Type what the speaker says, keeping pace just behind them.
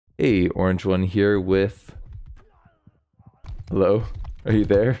Hey, Orange One here with... Hello? Are you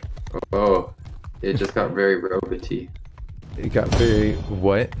there? Oh, it just got very roboty. It got very...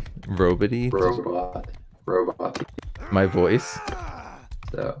 What? Robody? Robot. My voice?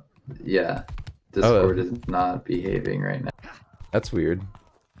 So, yeah, Oh, Discord is not behaving right now. that's weird.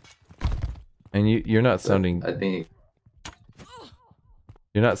 And you're not But sounding... I think...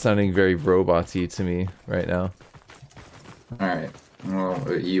 You're not sounding very robot-y to me right now. Alright,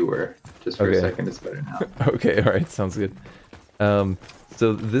 well, you were. Just for a second, it's better now. Okay, alright, sounds good.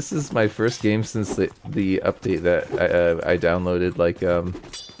 So this is my first game since the update that I downloaded, like,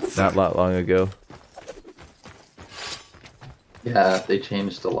 not long ago. Yeah, they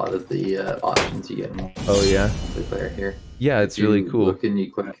changed a lot of the options you get in Oh yeah? the player here. Yeah, it's really cool. Look and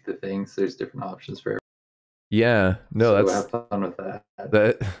you click the things, there's different options for Yeah, no, so that's... have fun with that.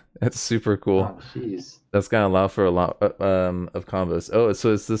 That's super cool. Oh, jeez. That's gonna allow for a lot of combos. Oh,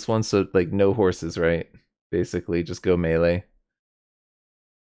 so it's this one, so like no horses, right? Basically, just go melee.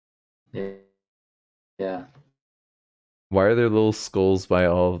 Yeah. Yeah. Why are there little skulls by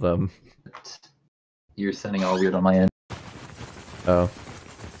all of them? You're sending all weird on my end. Oh,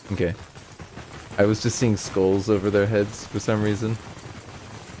 okay. I was just seeing skulls over their heads for some reason.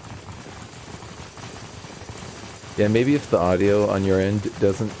 Yeah, maybe if the audio on your end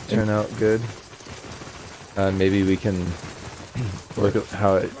doesn't turn out good, maybe we can work out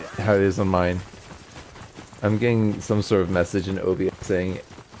how it is on mine. I'm getting some sort of message in OBS saying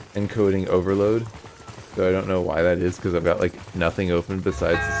encoding overload, so I don't know why that is because I've got like nothing open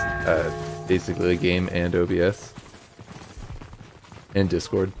besides basically the game and OBS and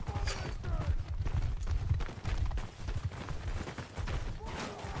Discord.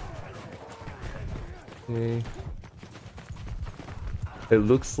 Okay. It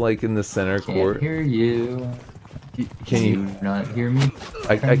looks like in the center court. Can't hear you. Can you not hear me?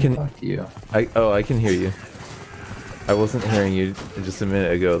 I can talk to you. I can hear you. I wasn't hearing you just a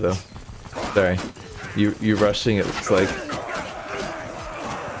minute ago though. Sorry. You're rushing, it looks like.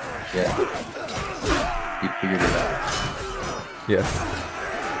 Yeah. You figured it out. Yes.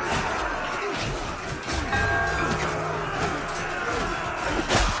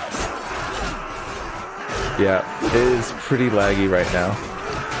 Yeah, it is pretty laggy right now.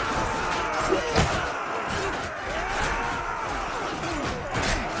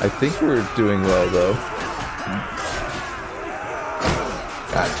 I think we're doing well though.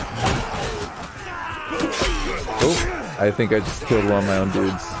 Gotcha. Oh, I think I just killed one of my own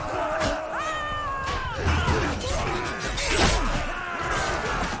dudes.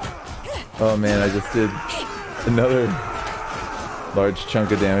 Oh man, I just did another large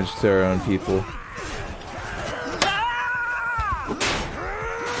chunk of damage to our own people.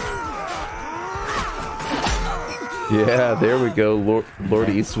 Yeah, there we go. Lord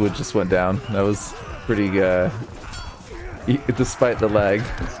Eastwood just went down. That was pretty, despite the lag,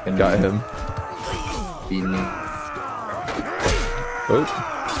 got him. Oh.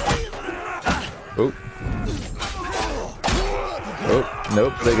 Oh. Oh,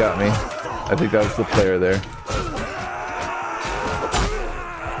 nope, they got me. I think that was the player there.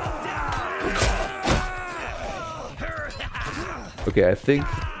 Okay, I think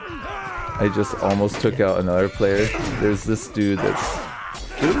I just almost took out another player. There's this dude that's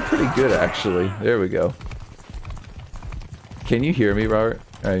doing pretty good, actually. There we go. Can you hear me, Robert?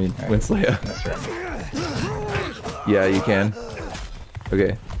 I mean, Winslaya. Yeah, you can.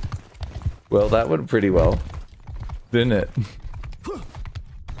 Okay. Well, that went pretty well, didn't it?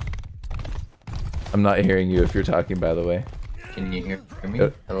 I'm not hearing you if you're talking, by the way. Can you hear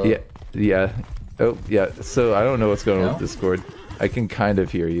me? Hello? Yeah. Yeah. Oh, yeah. So I don't know what's going on with Discord. I can kind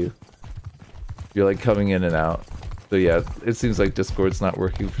of hear you. You're like coming in and out. So yeah, it seems like Discord's not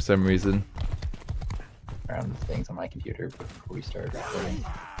working for some reason. Around the things on my computer before we start recording.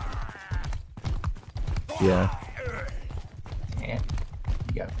 Yeah. And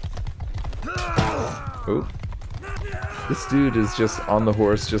you got. Oh. This dude is just on the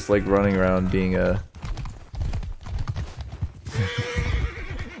horse, just like running around being a...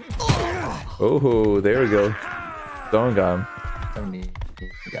 Oh, there we go. Someone got him. Somebody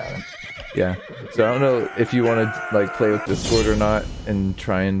got him. Yeah. So I don't know if you want to like play with Discord or not and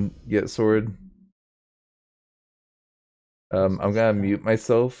try and get sword. I'm gonna mute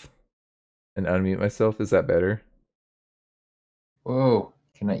myself and unmute myself. Is that better? Whoa.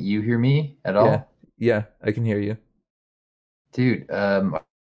 Cannot you hear me at all? Yeah. Yeah, I can hear you. Dude, but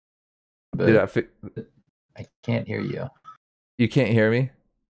I can't hear you. You can't hear me?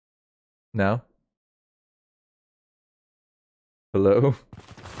 Now? Hello?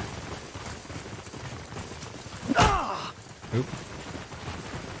 Oop.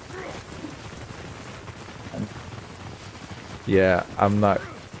 Yeah, I'm not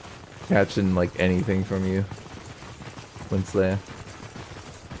catching like anything from you, Winslaya.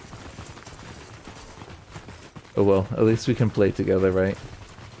 Oh well, at least we can play together, right?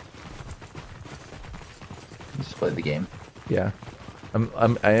 Just play the game. Yeah.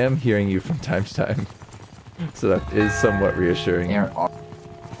 I am hearing you from time to time. So that is somewhat reassuring.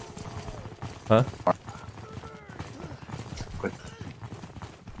 Huh? Quick.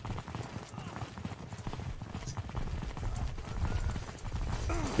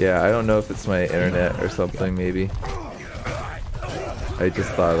 Yeah, I don't know if it's my internet or something, maybe. I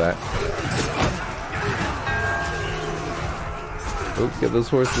just thought of that. Oh, get those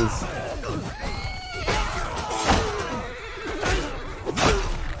horses.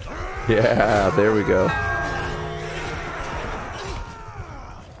 Yeah, there we go.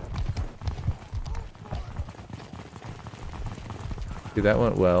 Okay, that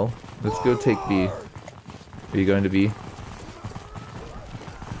went well. Let's go take B. Are you going to B?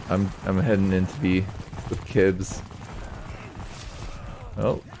 I'm heading into B with Kibbs.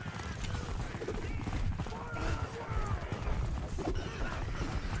 Oh.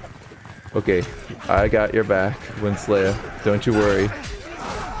 Okay, I got your back, Winslaya. Don't you worry.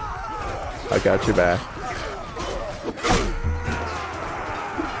 I got your back.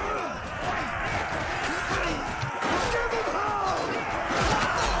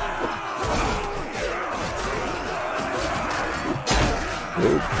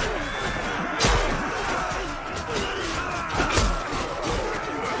 Oop.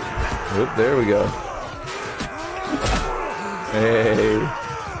 Oop, there we go.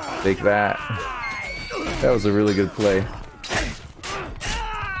 Hey, take that. That was a really good play.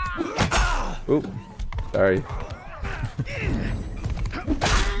 Oop, sorry.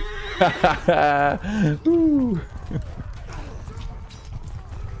 Ooh.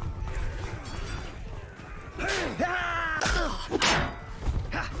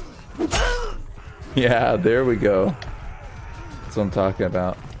 Yeah, there we go. That's what I'm talking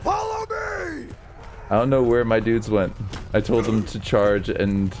about. Follow me! I don't know where my dudes went. I told them to charge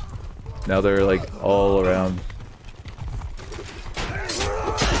and now they're like all around.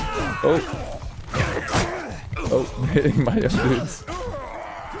 Oh! Oh, hitting my own dudes. Come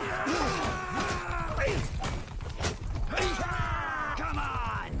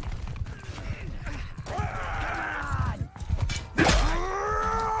on!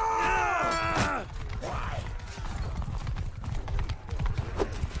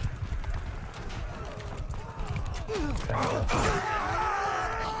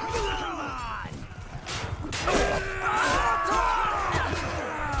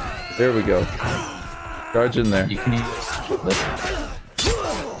 There we go. Charge in there. You can use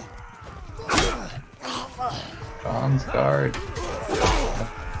John's guard.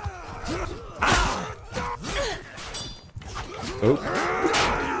 Oh.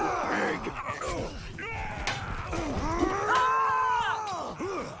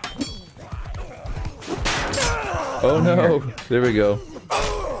 Oh no! There we go.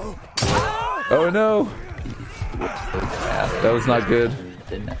 Oh no! That was not good.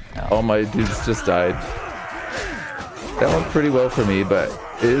 All my dudes just died. That went pretty well for me, but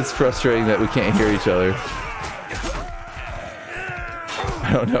it is frustrating that we can't hear each other. I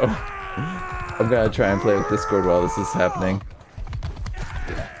don't know. I'm gonna try and play with Discord while this is happening.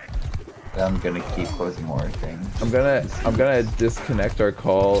 I'm gonna keep closing more things. I'm gonna disconnect our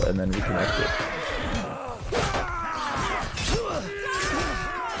call and then reconnect it.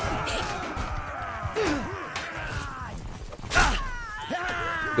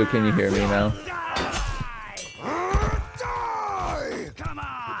 So can you hear me now?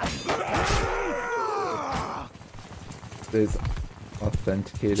 It's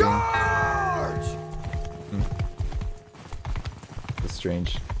authenticating. It's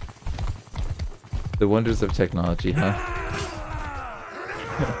strange. The wonders of technology, huh?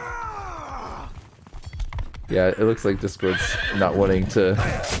 Yeah, it looks like Discord's not wanting to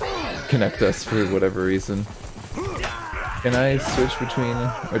connect us for whatever reason. Can I switch between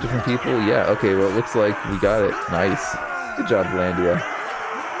our different people? Yeah, okay, well it looks like we got it. Nice. Good job, Landia.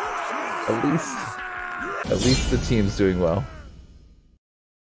 At least the team's doing well.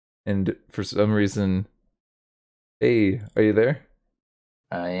 And for some reason... Hey, are you there?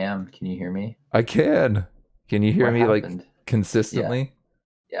 I am. Can you hear me? I can! Can you hear What me, happened? like, consistently?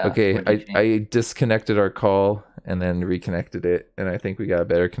 Yeah. Okay, What did you change? I disconnected our call and then reconnected it, and I think we got a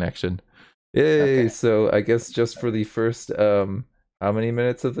better connection. Yay! Okay. So I guess just for the first how many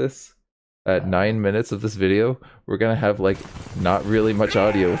minutes of this? 9 minutes of this video, we're gonna have like not really much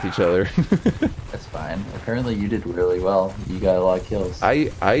audio with each other. That's fine. Apparently you did really well. You got a lot of kills.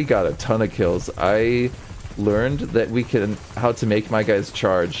 I got a ton of kills. I learned that we can how to make my guys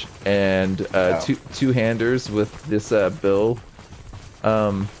charge, and two-handers with this bill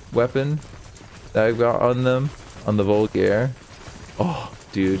weapon that I got on them on the Vulgaire. Oh,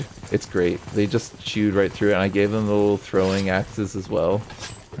 dude, it's great. They just chewed right through it, and I gave them the little throwing axes as well.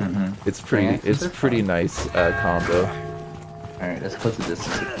 It's pretty nice combo. All right, let's put the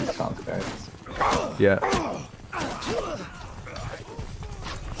distance with these comp guards. Yeah.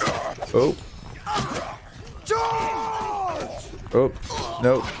 Oh. Oh,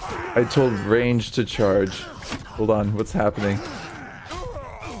 no. I told range to charge. Hold on, what's happening?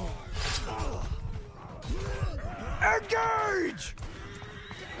 Engage!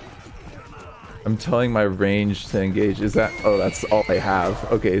 I'm telling my range to engage. Is that... Oh, that's all I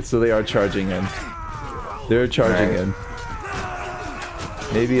have. Okay, so they are charging in. They're charging in.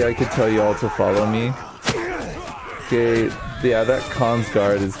 Maybe I could tell you all to follow me. Okay, yeah, that cons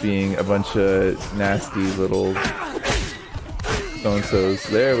guard is being a bunch of nasty little so-and-sos.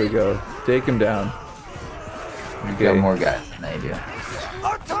 There we go. Take him down. We got more guys than I do.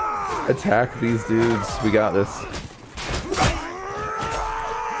 Attack these dudes. We got this.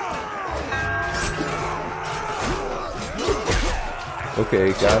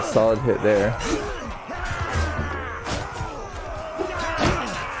 Okay, got a solid hit there.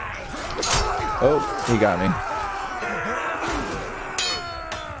 Oh, he got me.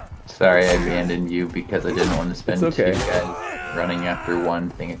 Sorry, I abandoned you because I didn't want to spend It's okay. 2 guys running after one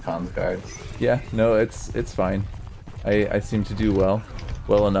thing of comms guards. Yeah, no, it's fine. I seem to do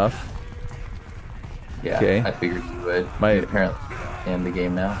well enough. Yeah, Okay. I figured you would. My- You apparently in the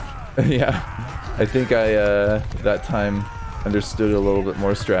game now. Yeah, I think I that time understood a little bit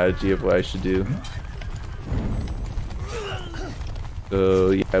more strategy of what I should do. So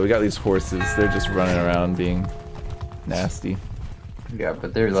yeah, we got these horses. They're just running around being nasty. Yeah,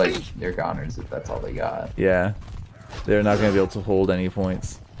 but they're goners if that's all they got. Yeah, they're not gonna be able to hold any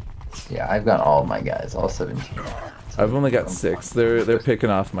points. Yeah, I've got all of my guys, all 17. I've only got 6. They're picking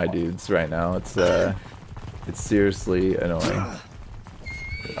off my dudes right now. It's seriously annoying.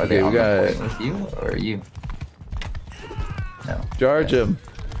 Are they Okay, on we the got- point with you, or are you? No. Charge him.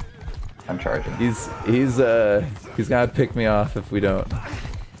 I'm charging. He's gonna pick me off if we don't.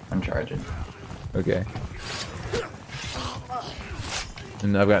 I'm charging. Okay.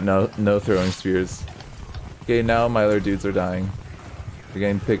 And I've got no throwing spears. Okay, now my other dudes are dying. They're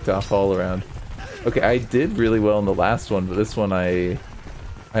getting picked off all around. Okay, I did really well in the last one, but this one I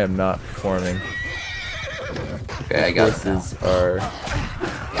am not performing. Okay, I got it now. Horses are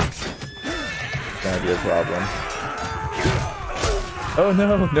gonna be a problem. Oh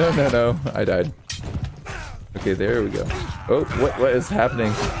no, no, I died. Okay, there we go. Oh, what is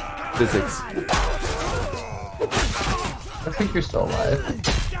happening? Physics. I think you're still alive.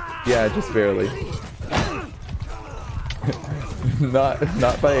 Yeah, just barely. not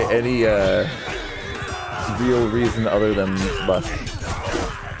by any real reason other than luck.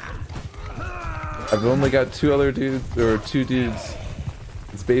 I've only got 2 dudes.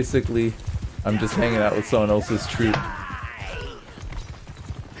 It's basically I'm just hanging out with someone else's troop.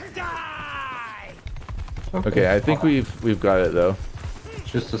 Okay, I think we've got it though.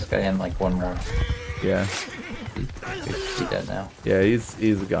 Just this guy and like one more. Yeah. He's dead now. Yeah,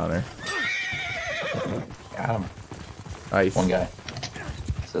 he's a goner. Got him. Nice. One guy.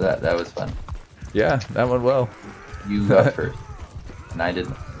 So that was fun. Yeah, that went well. You got first. And I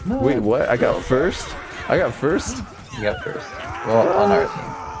didn't. No. Wait, what? I got first? I got first? You got first. Well, on our team.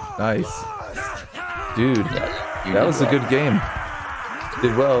 Nice. Dude, Yeah, you that did was a well. good game.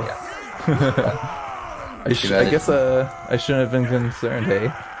 Did well. I guess I shouldn't have been concerned,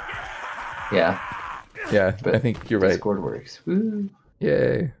 hey? Yeah, Yeah, but I think you're right. Discord works. Woo.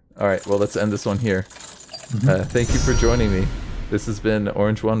 Yay. Alright, well let's end this one here. Thank you for joining me. This has been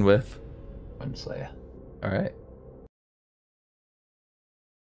Orange One with... Winslaya. Alright.